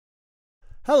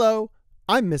Hello,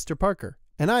 I'm Mr. Parker,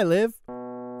 and I live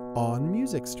on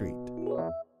Music Street.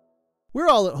 We're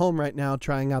all at home right now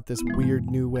trying out this weird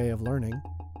new way of learning,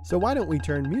 so why don't we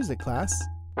turn music class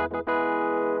into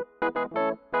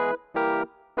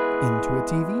a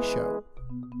TV show?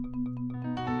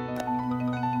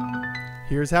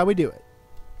 Here's how we do it.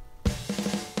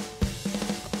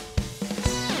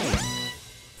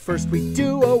 First we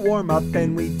do a warm-up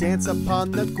and we dance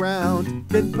upon the ground.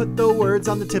 Then put the words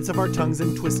on the tips of our tongues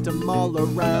and twist them all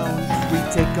around. We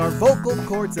take our vocal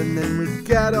cords and then we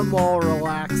get them all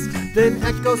relaxed. Then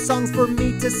echo songs for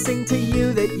me to sing to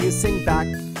you that you sing back.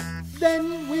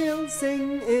 Then we'll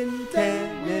sing in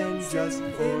Canon just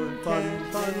for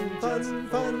fun, fun, fun,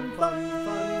 fun, fun,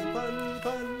 fun, fun,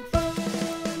 fun, fun.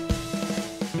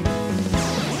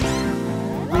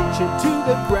 Reach into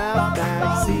the grab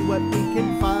bag, see what we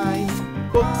can find.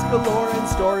 Books galore and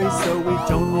stories so we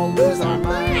don't all lose our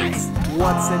minds.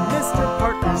 What's in Mr.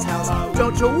 Parker's house?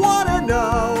 Don't you wanna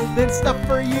know? Then stuff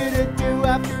for you to do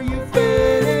after you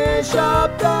finish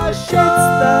up the show. It's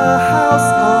the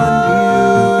house on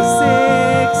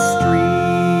Music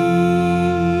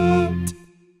Street.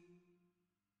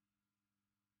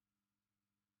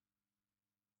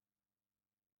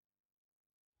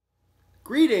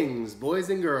 Greetings, boys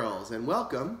and girls, and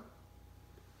welcome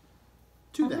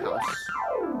to the house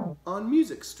on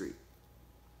Music Street.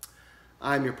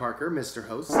 I'm your Parker, Mr.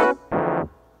 Host.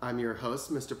 I'm your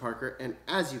host, Mr. Parker, and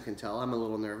as you can tell, I'm a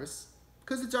little nervous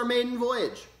because it's our maiden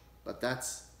voyage, but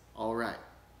that's all right.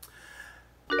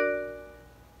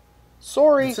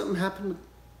 Sorry. Did something happen with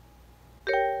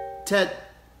Ted?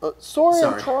 Sorry,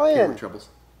 I'm trying. Camera troubles.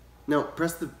 No,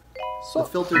 press the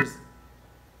filters.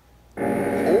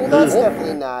 Oh, that's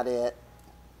definitely not it.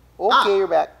 Okay, you're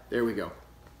back. There we go.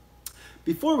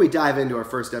 Before we dive into our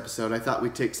first episode, I thought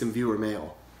we'd take some viewer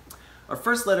mail. Our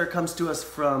first letter comes to us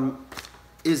from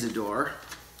Isidore,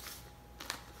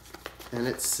 and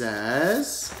it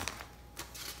says,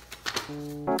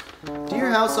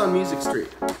 Dear House on Music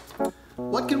Street,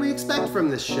 what can we expect from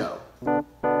this show?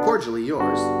 Cordially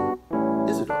yours,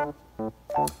 Isidore.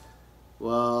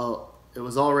 Well, it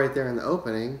was all right there in the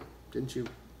opening. Didn't you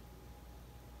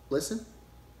listen?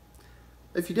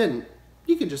 If you didn't,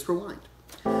 you can just rewind.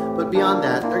 But beyond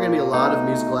that, there are going to be a lot of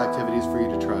musical activities for you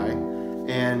to try,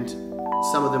 and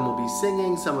some of them will be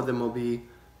singing, some of them will be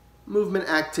movement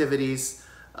activities.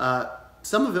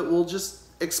 Some of it will just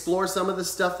explore some of the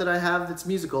stuff that I have that's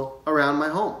musical around my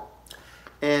home.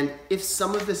 And if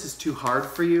some of this is too hard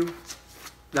for you,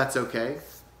 that's okay.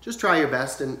 Just try your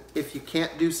best, and if you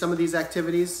can't do some of these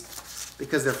activities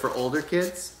because they're for older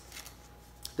kids,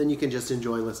 then you can just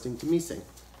enjoy listening to me sing.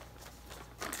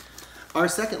 Our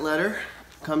second letter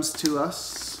comes to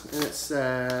us, and it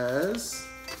says,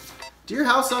 Dear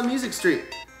House on Music Street,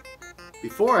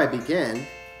 before I begin,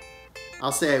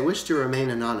 I'll say I wish to remain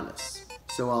anonymous,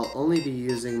 so I'll only be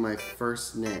using my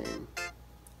first name.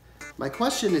 My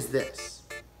question is this: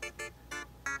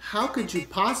 how could you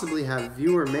possibly have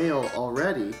viewer mail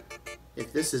already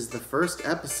if this is the first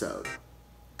episode?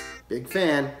 Big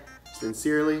fan.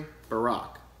 Sincerely,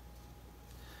 Barack.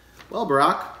 Well,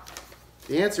 Barack,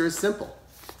 the answer is simple.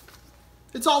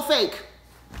 It's all fake.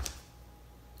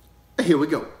 Here we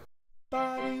go.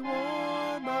 Body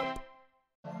warm up.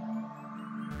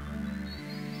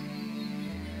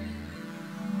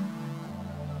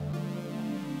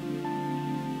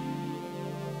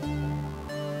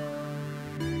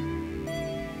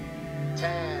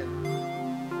 Ten,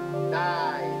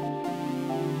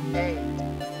 9, 8,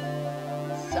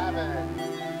 7,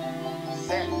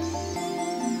 6,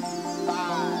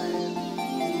 5,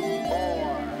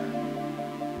 4,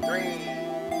 3,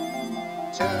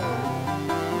 2,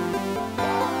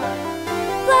 1.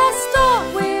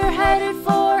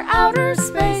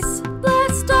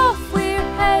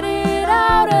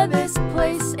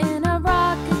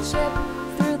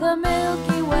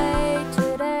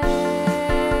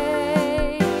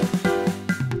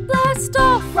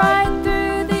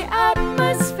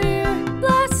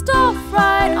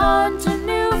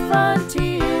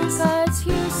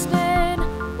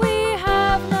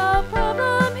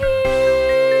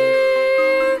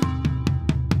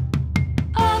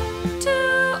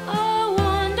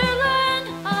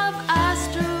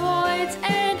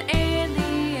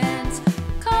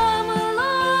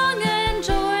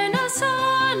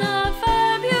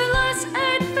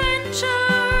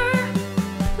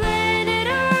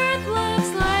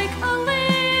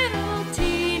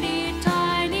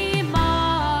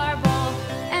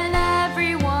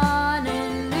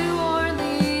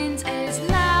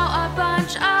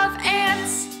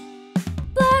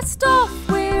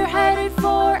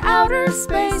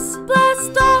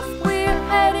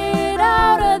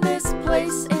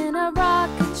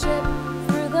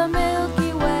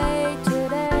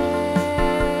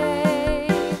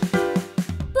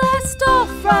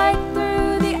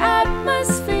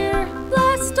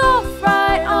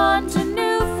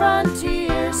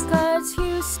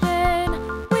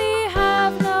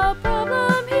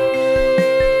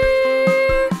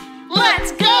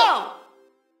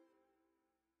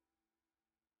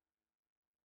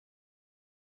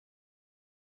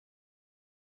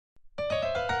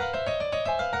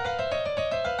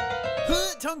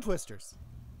 tongue twisters.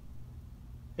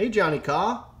 Hey, Johnny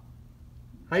Caw.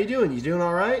 How you doing? You doing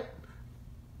all right?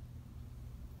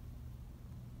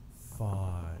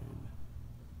 Fine.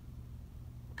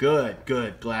 Good,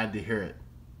 good. Glad to hear it.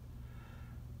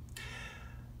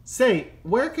 Say,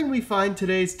 where can we find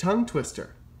today's tongue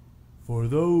twister? For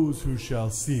those who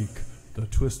shall seek the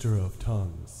twister of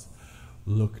tongues,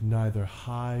 look neither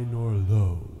high nor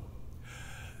low.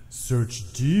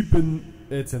 Search deep in...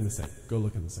 It's in the sink. Go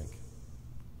look in the sink.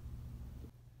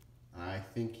 I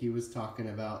think he was talking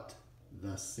about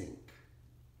the sink.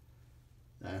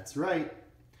 That's right.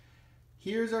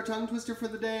 Here's our tongue twister for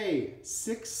the day.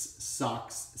 6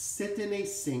 socks sit in a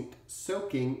sink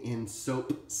soaking in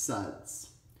soap suds.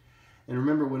 And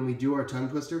remember, when we do our tongue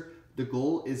twister, the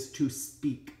goal is to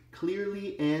speak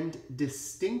clearly and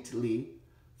distinctly,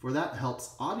 for that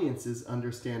helps audiences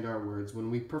understand our words when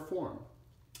we perform.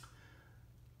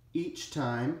 Each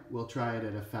time, we'll try it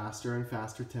at a faster and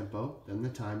faster tempo than the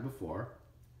time before.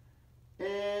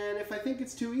 And if I think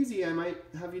it's too easy, I might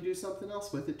have you do something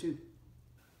else with it too.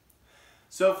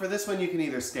 So for this one, you can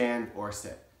either stand or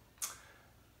sit.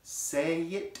 Say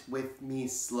it with me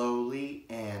slowly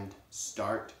and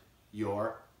start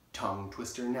your tongue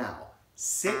twister now.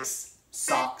 6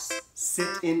 socks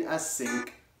sit in a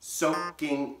sink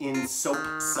soaking in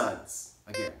soap suds.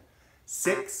 Again,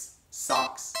 6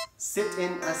 socks sit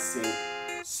in a sink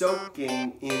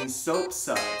soaking in soap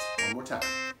suds. One more time.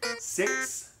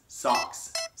 6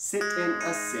 socks sit in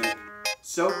a sink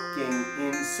soaking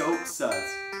in soap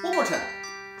suds. One more time.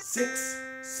 6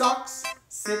 socks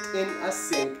sit in a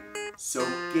sink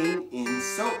soaking in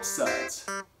soap suds.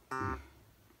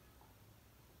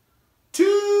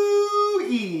 Too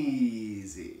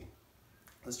easy.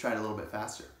 Let's try it a little bit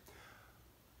faster.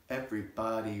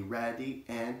 Everybody ready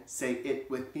and say it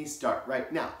with me. Start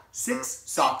right now. 6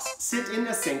 socks sit in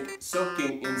a sink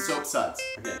soaking in soap suds.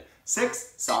 Again.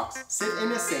 6 socks sit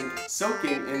in a sink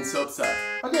soaking in soap suds.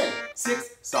 Again. 6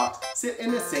 socks sit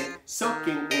in a sink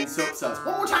soaking in soap suds.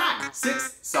 One more time.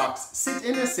 6 socks sit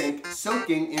in a sink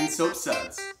soaking in soap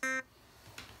suds.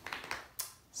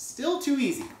 Still too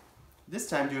easy. This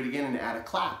time do it again and add a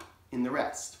clap in the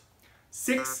rest.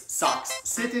 6 socks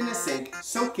sit in a sink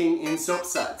soaking in soap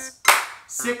suds.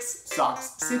 6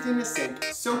 socks sit in a sink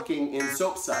soaking in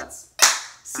soap suds.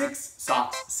 6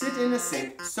 socks sit in a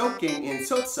sink soaking in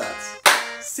soap suds.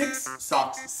 6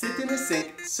 socks sit in a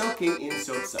sink soaking in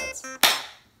soap suds.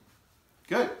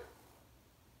 Good.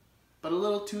 But a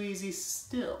little too easy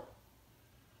still.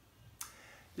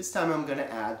 This time I'm going to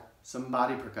add some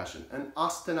body percussion, an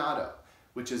ostinato,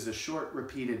 which is a short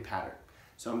repeated pattern.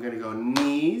 So I'm going to go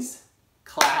knees,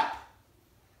 clap,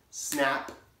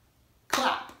 snap,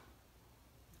 clap.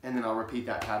 And then I'll repeat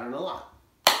that pattern a lot.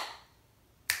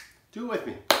 Do it with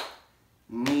me.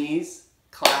 Knees,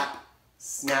 clap,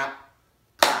 snap,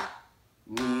 clap.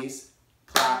 Knees,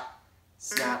 clap,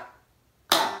 snap,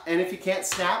 clap. And if you can't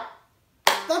snap,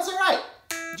 that's all right.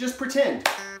 Just pretend.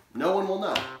 No one will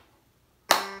know.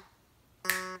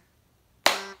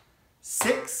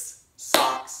 6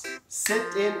 socks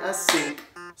sit in a sink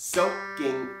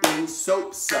soaking in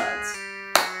soap suds.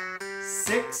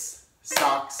 6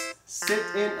 socks sit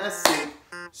in a sink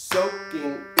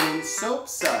soaking in soap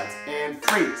suds. And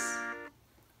freeze.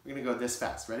 We're going to go this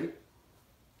fast. Ready?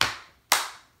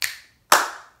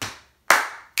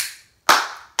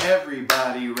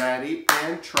 Everybody ready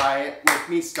and try it with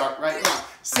me. Start right now.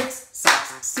 6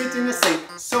 socks sit in a sink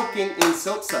soaking in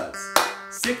soap suds.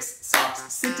 6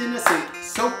 socks sit in a sink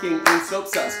soaking in soap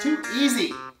suds. Too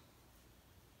easy.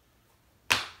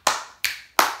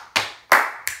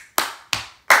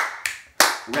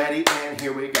 Ready, and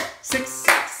here we go. 6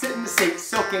 socks sit in the sink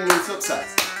soaking in soap suds.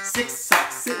 6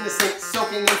 socks sit in the sink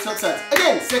soaking in soap suds.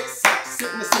 Again, 6 socks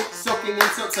sit in the sink soaking in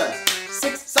soap suds.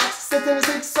 6 socks sit in the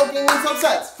sink soaking in soap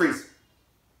suds. Freeze.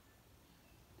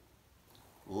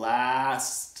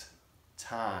 Last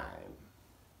time.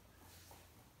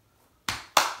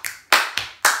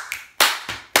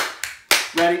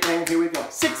 Ready, and here we go.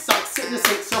 6 socks sit in the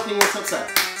sink soaking in soap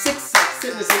suds. 6 socks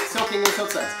sit in the sink soaking in soap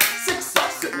suds. 6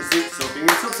 socks sit in the sink soaking in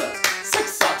soap suds.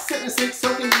 6 socks sit in the sink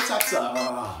soaking in soap suds.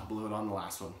 Oh, blew it on the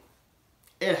last one.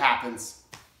 It happens.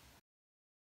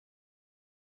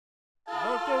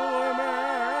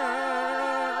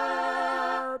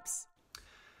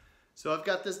 So I've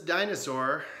got this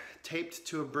dinosaur taped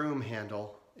to a broom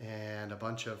handle and a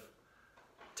bunch of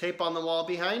tape on the wall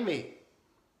behind me.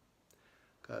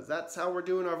 Because that's how we're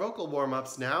doing our vocal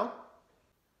warm-ups now.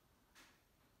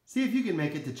 See if you can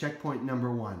make it to checkpoint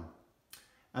number 1.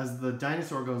 As the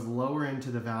dinosaur goes lower into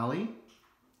the valley,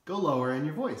 go lower in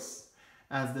your voice.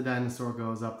 As the dinosaur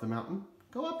goes up the mountain,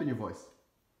 go up in your voice.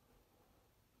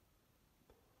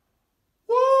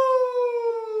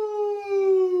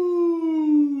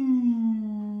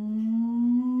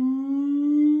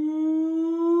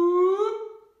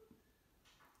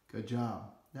 Good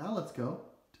job. Now let's go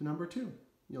to number 2.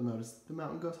 You'll notice the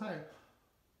mountain goes higher.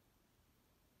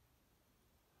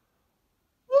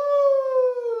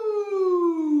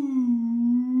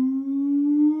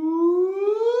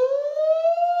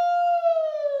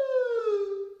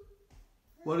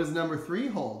 What does number 3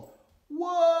 hold?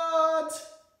 What?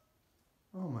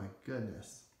 Oh my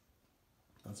goodness.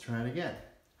 Let's try it again.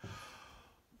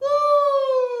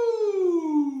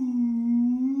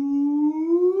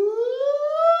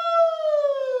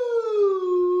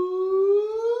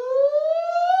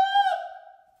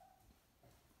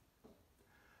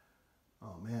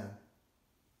 Oh man.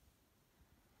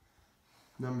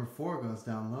 Number 4 goes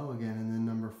down low again, and then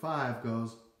number 5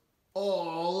 goes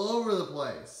all over the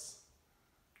place.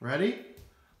 Ready?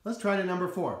 Let's try to number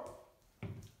 4.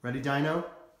 Ready, Dino?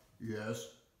 Yes.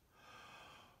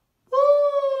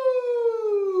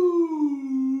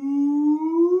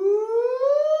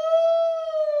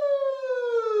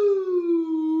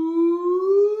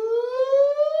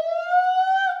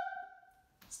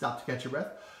 Stop to catch your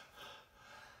breath.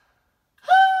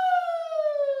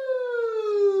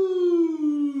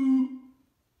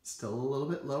 Still a little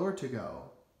bit lower to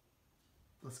go.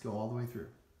 Let's go all the way through.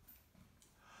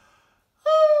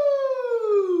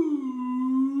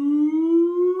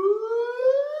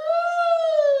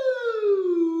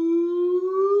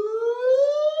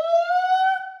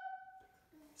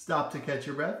 Stop to catch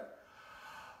your breath.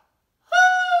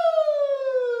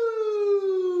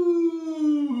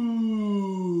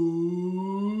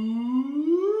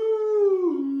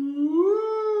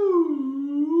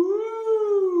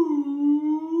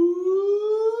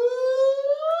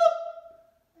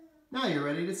 Now you're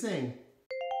ready to sing.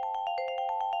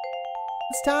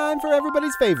 It's time for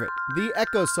everybody's favorite, the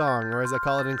Echo Song, or as I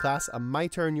call it in class, a My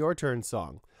Turn, Your Turn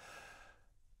song.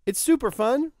 It's super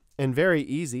fun and very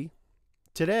easy.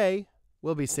 Today,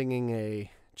 we'll be singing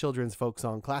a children's folk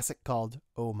song classic called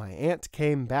Oh My Aunt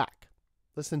Came Back.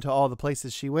 Listen to all the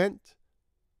places she went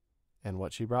and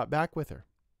what she brought back with her.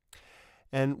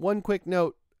 And one quick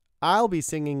note, I'll be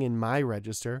singing in my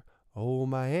register, Oh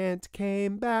My Aunt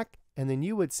Came Back, and then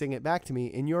you would sing it back to me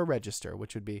in your register,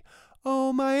 which would be,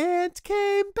 Oh My Aunt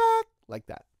Came Back, like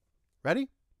that. Ready?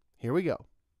 Here we go.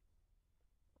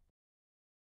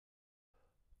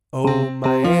 Oh,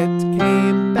 my aunt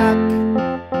came back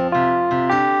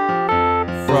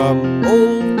from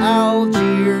old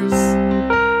Algiers,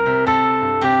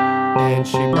 and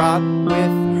she brought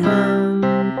with her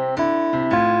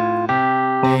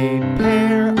a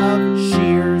pair of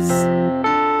shears.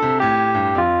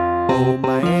 Oh,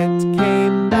 my aunt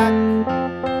came back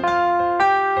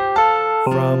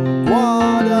from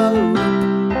Guadeloupe,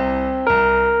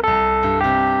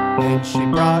 and she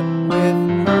brought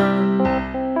with her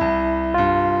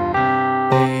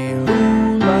a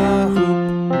hula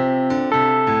hoop.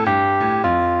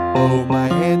 Oh, my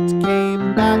aunt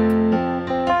came back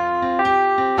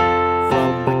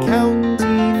from the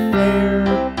county fair,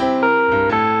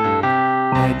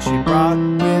 and she brought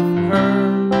with her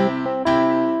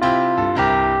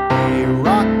a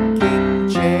rocking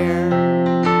chair.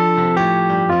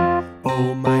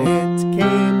 Oh, my aunt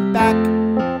came back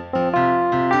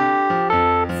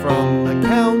from the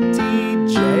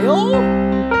county jail,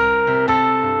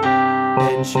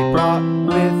 and she brought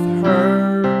with her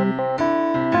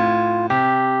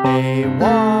a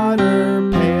water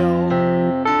pail.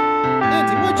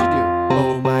 Auntie, what'd you do?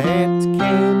 Oh, my aunt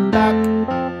came back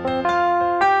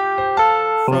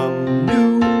from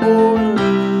New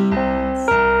Orleans,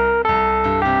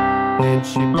 and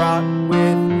she brought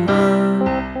with her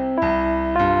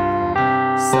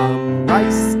some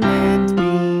rice and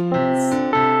beans.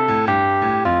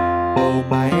 Oh,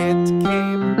 my aunt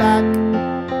came back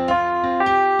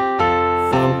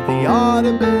from the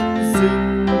Audubon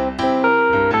Zoo,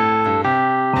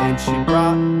 and she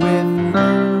brought with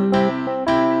her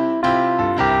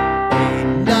a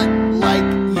nut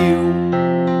like you.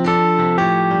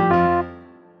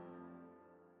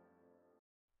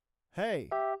 Hey.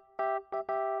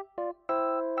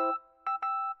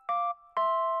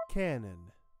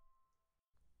 Canon.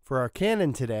 For our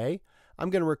Canon today, I'm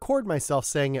going to record myself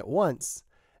saying it once,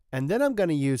 and then I'm going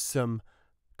to use some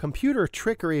computer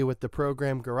trickery with the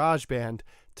program GarageBand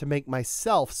to make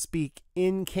myself speak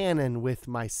in Canon with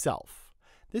myself.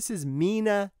 This is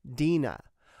Meena, Deena.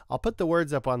 I'll put the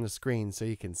words up on the screen so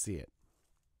you can see it.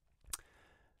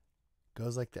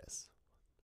 Goes like this.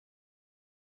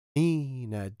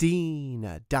 Meena,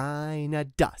 Deena, Dinah,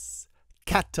 Dus,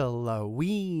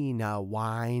 Catalowina,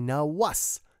 Wina,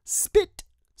 Wuss, Spit,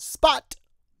 Spot,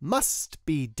 Must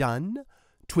Be Done,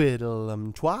 Twiddle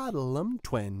 'em, Twaddle 'em,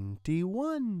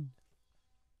 21.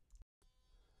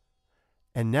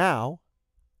 And now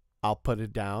I'll put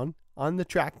it down on the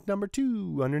track number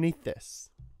 2 underneath this.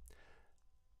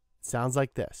 It sounds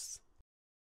like this.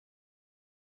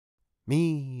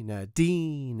 Meena,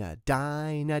 Deena,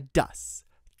 Dinah, Dus.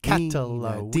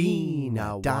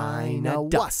 Catalowina, Dinah,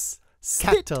 Dus.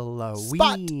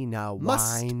 Catalowina,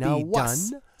 Wina,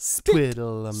 Was.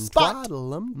 Twiddlem,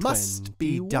 twaddlem, must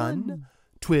be done.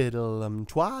 Twiddlem,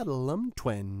 twaddlem,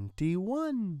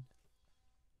 21.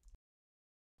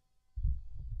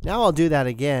 Now I'll do that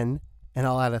again, and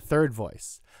I'll add a third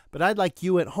voice. But I'd like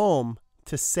you at home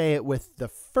to say it with the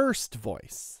first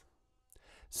voice.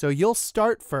 So you'll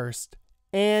start first,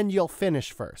 and you'll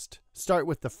finish first. Start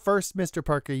with the first Mr.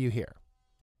 Parker you hear.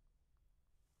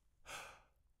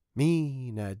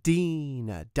 Meena,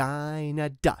 Deena, Dinah,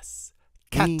 Dus.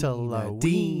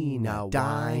 Catalowina,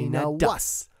 Dinah,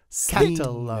 Was.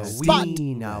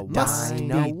 Catalowina, must be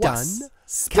done.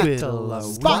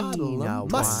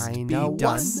 Twiddlem, must be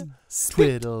done.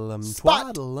 Twiddlem,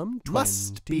 twaddlem,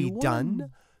 must be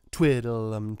done.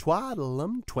 Twiddlem,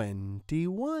 twaddlem,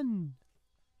 21.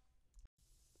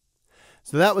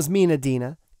 So that was Meena,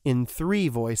 Deena in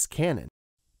 3-voice canon.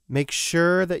 Make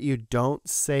sure that you don't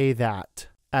say that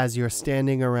as you're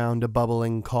standing around a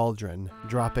bubbling cauldron,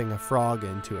 dropping a frog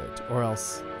into it, or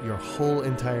else your whole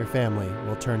entire family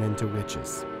will turn into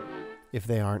witches, if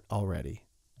they aren't already.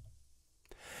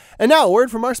 And now, a word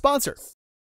from our sponsor.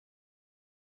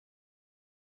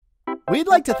 We'd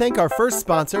like to thank our first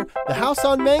sponsor, The House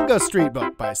on Mango Street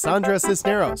book by Sandra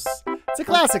Cisneros. It's a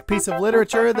classic piece of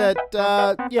literature that,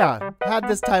 had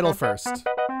this title first.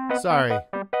 Sorry.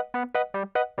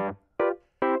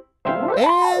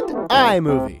 And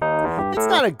iMovie. It's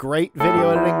not a great video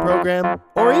editing program,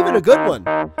 or even a good one,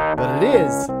 but it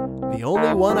is the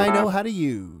only one I know how to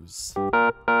use.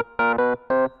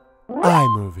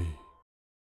 iMovie.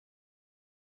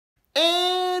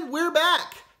 And we're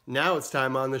back. Now it's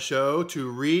time on the show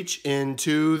to reach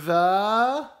into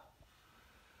the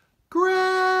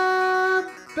grab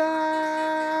bag.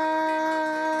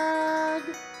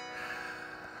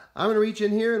 I'm going to reach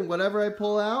in here, and whatever I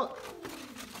pull out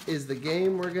is the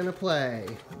game we're going to play.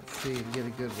 Let's see if we get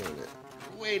a good one.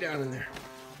 Way down in there.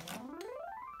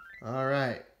 All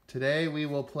right. Today we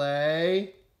will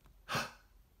play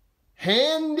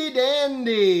Handy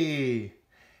Dandy.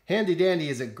 Handy Dandy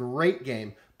is a great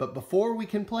game, but before we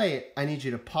can play it, I need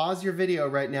you to pause your video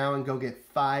right now and go get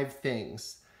 5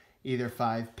 things. Either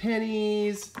 5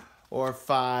 pennies or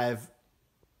 5,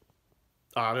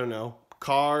 I don't know,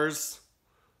 cars,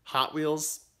 Hot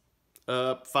Wheels,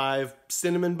 5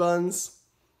 cinnamon buns.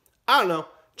 I don't know,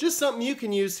 just something you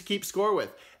can use to keep score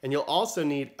with. And you'll also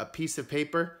need a piece of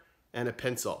paper and a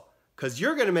pencil, because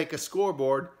you're going to make a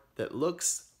scoreboard that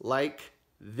looks like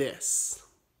this.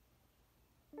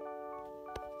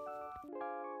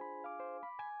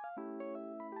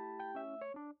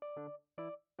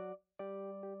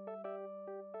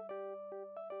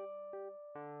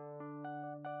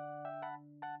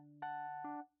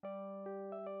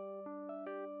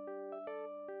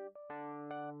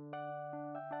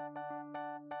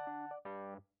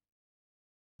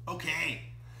 Okay,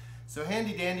 so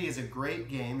Handy Dandy is a great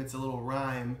game. It's a little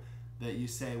rhyme that you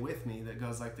say with me that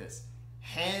goes like this.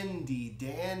 Handy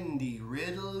Dandy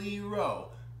Riddly Row,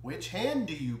 which hand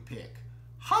do you pick?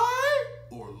 High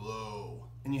or low?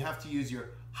 And you have to use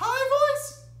your high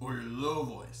voice or your low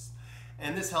voice.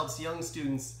 And this helps young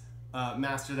students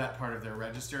master that part of their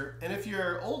register. And if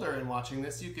you're older and watching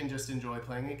this, you can just enjoy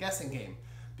playing a guessing game.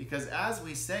 Because as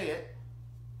we say it,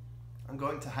 I'm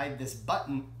going to hide this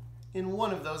button in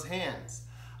one of those hands.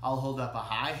 I'll hold up a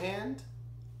high hand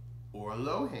or a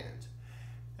low hand.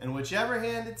 And whichever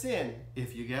hand it's in,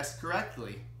 if you guessed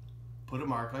correctly, put a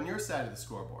mark on your side of the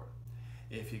scoreboard.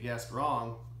 If you guessed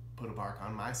wrong, put a mark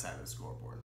on my side of the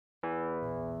scoreboard.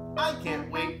 I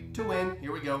can't wait to win.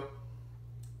 Here we go.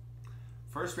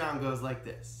 First round goes like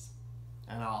this.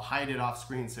 And I'll hide it off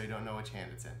screen so you don't know which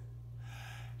hand it's in.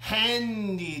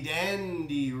 Handy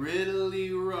Dandy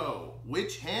Riddly Row,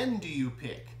 which hand do you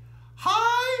pick?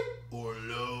 High or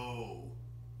low?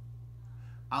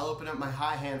 I'll open up my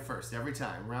high hand first every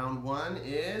time. Round 1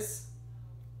 is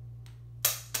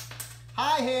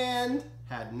high hand.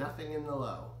 Had nothing in the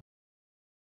low.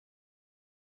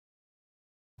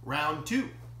 Round 2.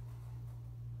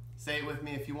 Say it with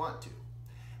me if you want to.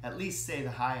 At least say the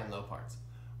high and low parts.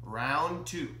 Round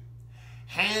 2.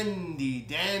 Handy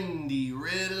Dandy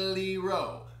Riddly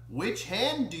Row. Which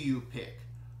hand do you pick?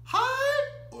 High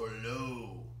or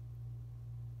low?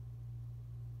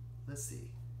 Let's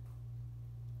see.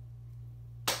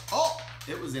 Oh,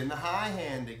 it was in the high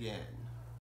hand again.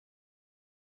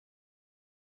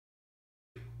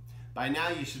 By now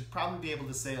you should probably be able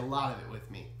to say a lot of it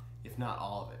with me, if not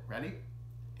all of it. Ready?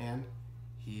 And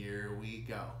here we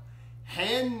go.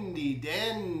 Handy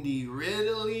dandy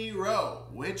riddly row.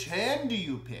 Which hand do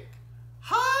you pick?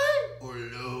 High or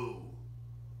low?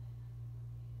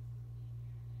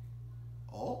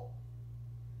 Oh,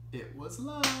 it was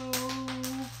low.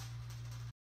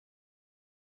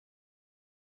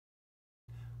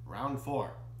 Round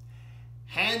 4.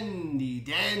 Handy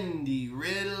dandy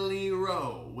riddly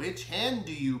row. Which hand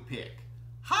do you pick?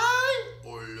 High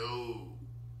or low?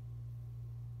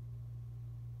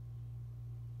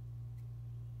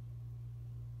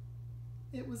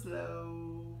 It was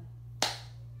low.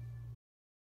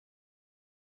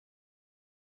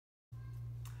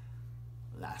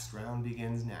 Last round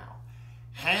begins now.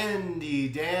 Handy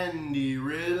dandy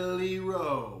riddly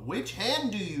row. Which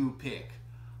hand do you pick?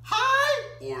 High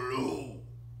or low?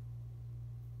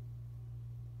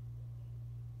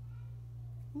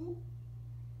 Ooh.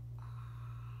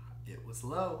 It was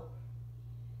low.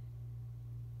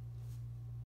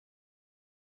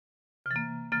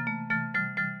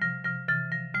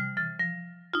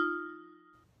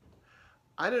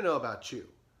 I don't know about you,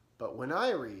 but when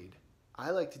I read, I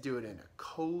like to do it in a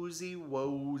cozy,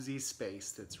 wozy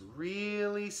space that's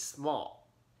really small.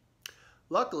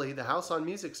 Luckily, the house on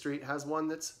Music Street has one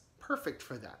that's perfect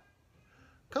for that.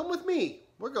 Come with me.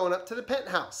 We're going up to the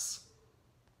penthouse.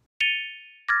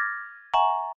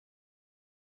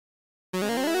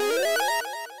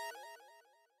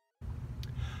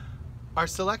 Our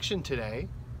selection today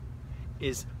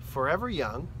is Forever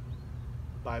Young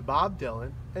by Bob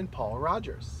Dylan and Paul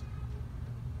Rodgers.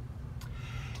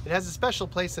 It has a special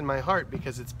place in my heart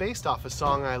because it's based off a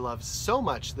song I love so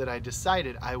much that I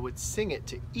decided I would sing it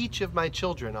to each of my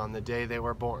children on the day they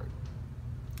were born.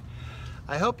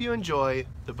 I hope you enjoy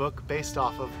the book based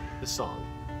off of the song.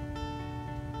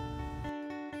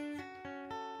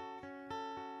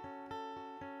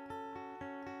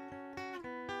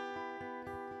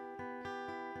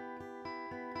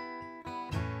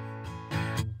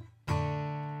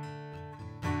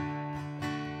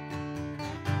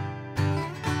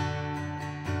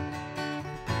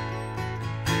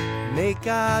 May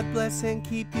God bless and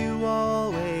keep you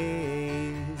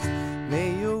always.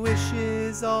 May your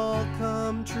wishes all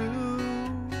come true.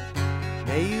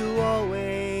 May you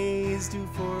always do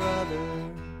for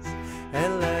others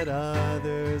and let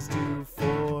others do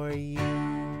for you.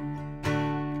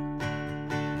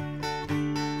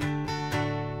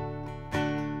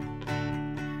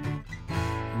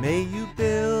 May you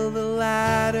build a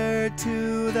ladder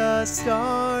to the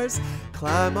stars,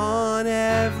 climb on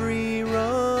every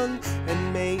rung,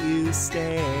 and may you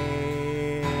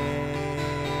stay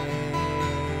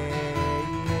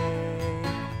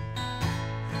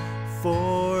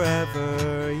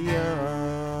forever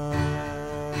young.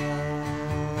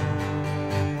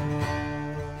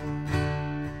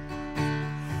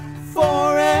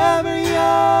 Forever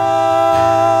young.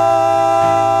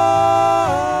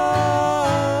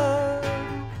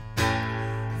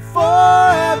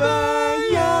 Forever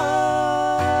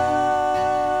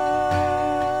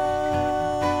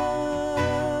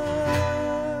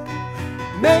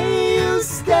may you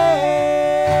stay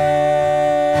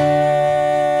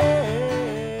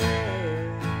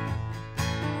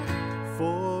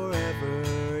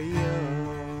forever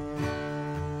young.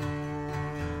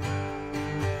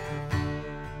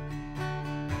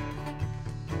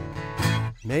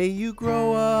 May you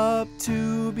grow up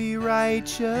to be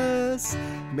righteous.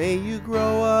 May you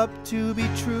grow up to be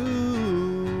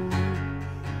true.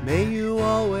 May you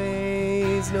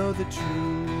always know the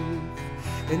truth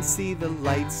and see the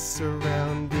lights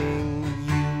surrounding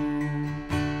you.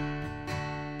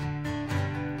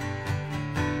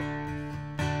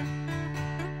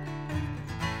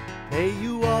 May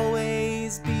you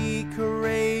always be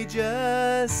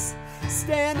courageous,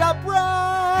 stand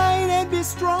upright and be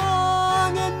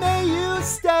strong, and may you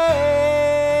stay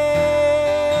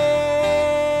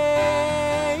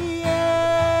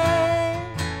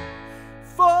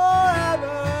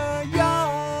forever young.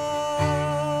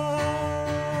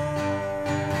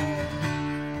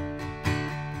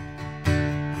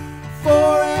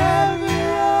 Forever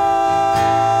young.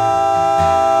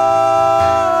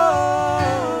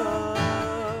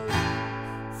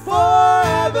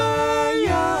 Forever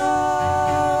young.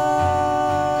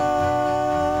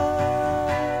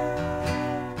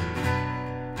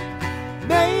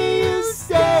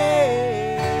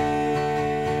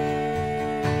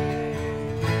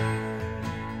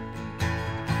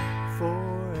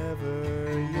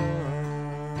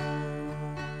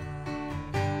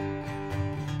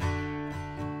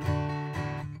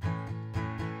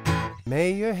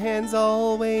 May your hands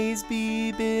always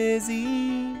be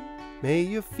busy. May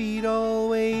your feet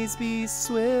always be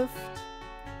swift.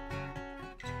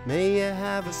 May you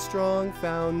have a strong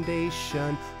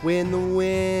foundation when the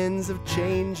winds of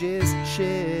changes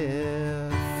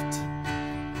shift.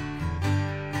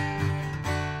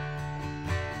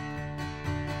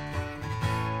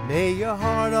 May your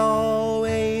heart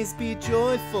always be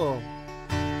joyful.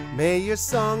 May your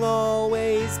song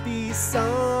always be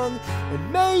sung,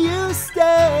 and may you stay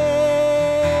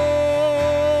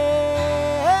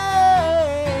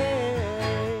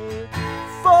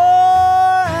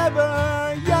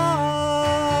forever young,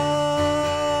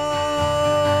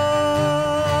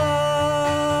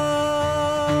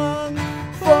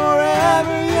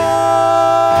 forever young,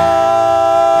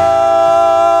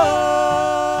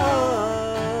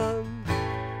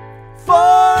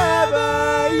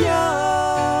 forever young.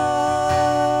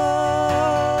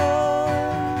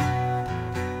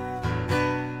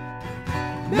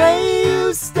 May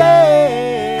you stay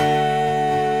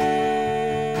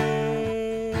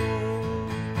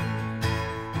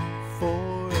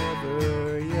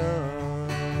forever young.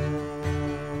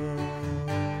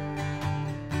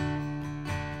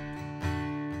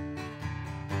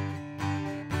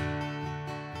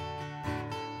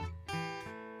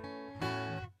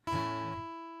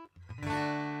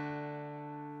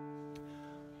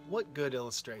 What good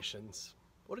illustrations.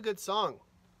 What a good song.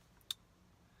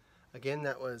 Again,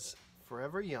 that was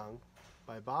Forever Young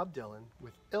by Bob Dylan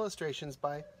with illustrations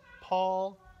by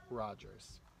Paul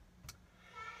Rogers.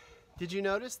 Did you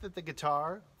notice that the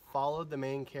guitar followed the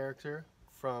main character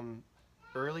from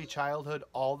early childhood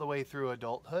all the way through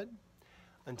adulthood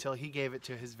until he gave it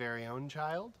to his very own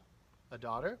child, a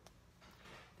daughter?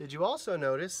 Did you also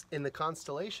notice in the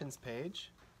constellations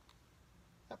page,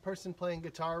 that person playing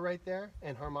guitar right there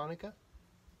and harmonica?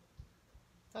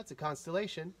 That's a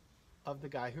constellation of the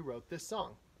guy who wrote this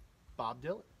song, Bob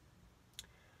Dylan.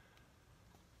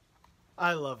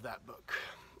 I love that book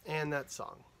and that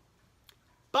song.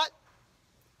 But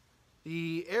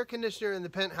the air conditioner in the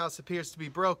penthouse appears to be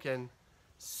broken,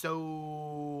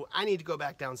 so I need to go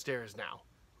back downstairs now.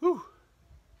 Whew,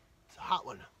 it's a hot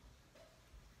one.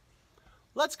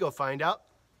 Let's go find out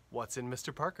what's in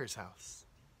Mr. Parker's house.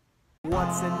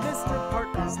 What's in Mr.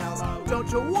 Parker's house?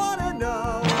 Don't you want to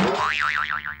know?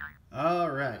 All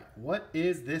right, what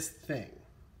is this thing?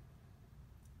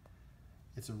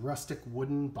 It's a rustic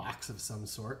wooden box of some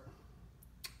sort,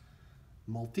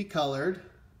 multicolored,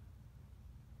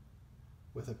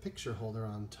 with a picture holder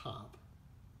on top.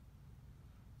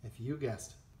 If you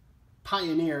guessed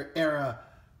Pioneer era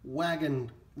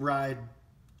wagon ride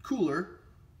cooler,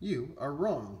 you are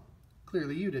wrong.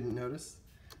 Clearly you didn't notice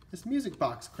this music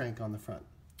box crank on the front.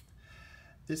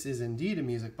 This is indeed a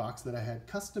music box that I had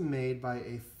custom made by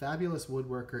a fabulous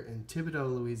woodworker in Thibodaux,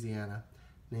 Louisiana,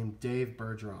 named Dave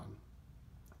Bergeron.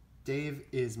 Dave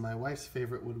is my wife's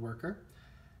favorite woodworker,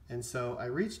 and so I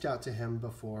reached out to him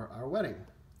before our wedding.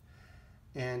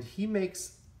 And he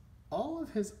makes all of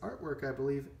his artwork, I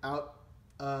believe, out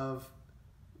of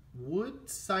wood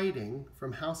siding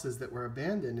from houses that were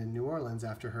abandoned in New Orleans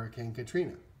after Hurricane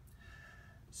Katrina.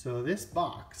 So this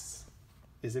box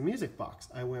is a music box.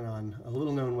 I went on a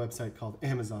little known website called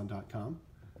Amazon.com.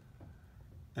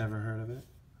 Ever heard of it?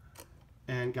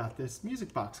 And got this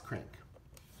music box crank.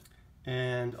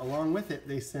 And along with it,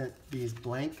 they sent these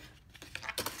blank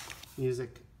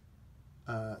music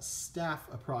staff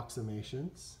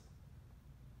approximations.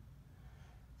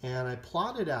 And I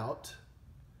plotted out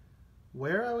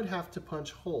where I would have to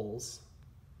punch holes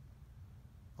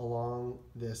along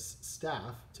this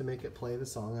staff to make it play the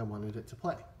song I wanted it to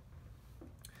play.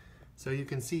 So you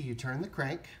can see you turn the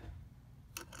crank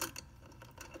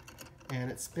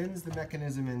and it spins the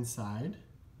mechanism inside.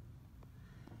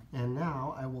 And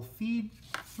now I will feed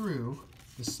through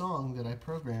the song that I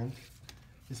programmed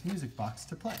this music box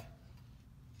to play.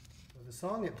 So the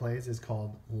song it plays is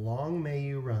called Long May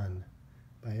You Run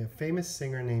by a famous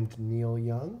singer named Neil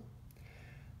Young.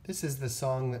 This is the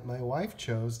song that my wife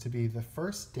chose to be the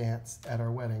first dance at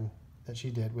our wedding that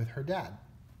she did with her dad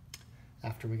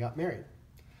after we got married.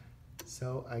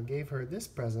 So I gave her this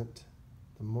present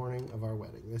the morning of our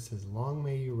wedding. This is Long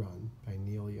May You Run by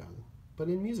Neil Young, but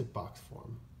in music box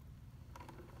form.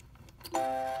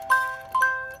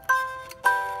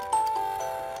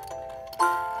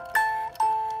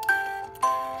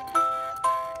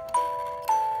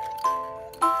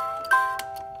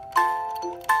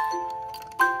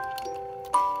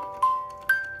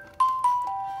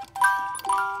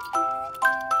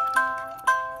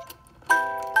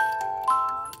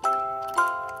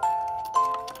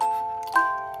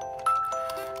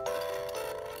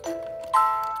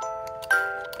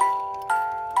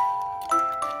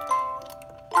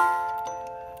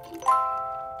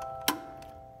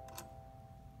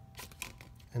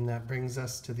 And that brings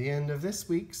us to the end of this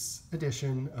week's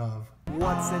edition of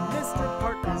What's in Mr.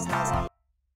 Parker's house?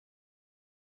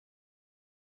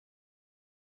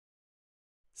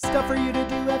 Stuff for you to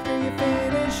do after you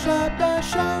finish up the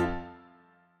show.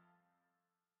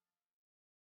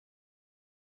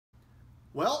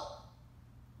 Well,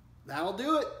 that'll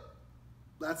do it.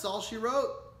 That's all she wrote.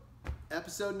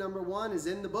 Episode number 1 is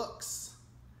in the books.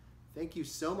 Thank you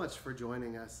so much for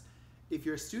joining us. If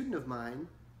you're a student of mine,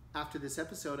 after this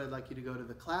episode, I'd like you to go to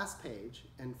the class page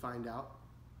and find out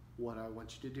what I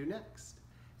want you to do next.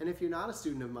 And if you're not a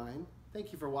student of mine,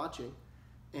 thank you for watching.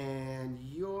 And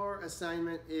your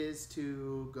assignment is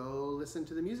to go listen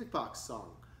to the Music Box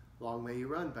song, Long May You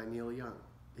Run by Neil Young.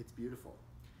 It's beautiful.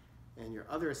 And your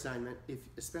other assignment,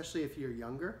 especially if you're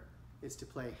younger, is to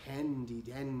play Handy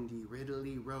Dandy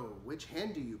Riddly Row. Which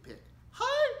hand do you pick,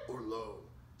 high or low?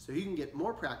 So you can get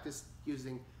more practice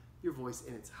using your voice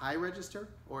in its high register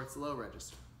or its low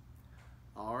register.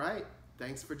 All right,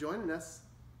 thanks for joining us.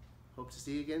 Hope to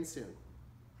see you again soon.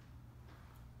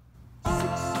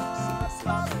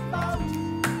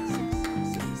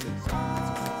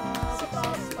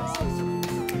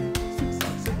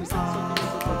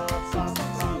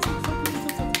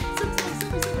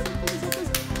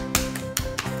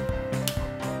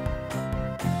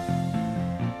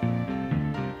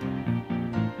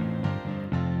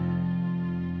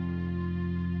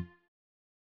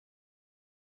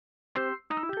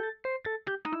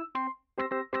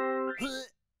 Huh.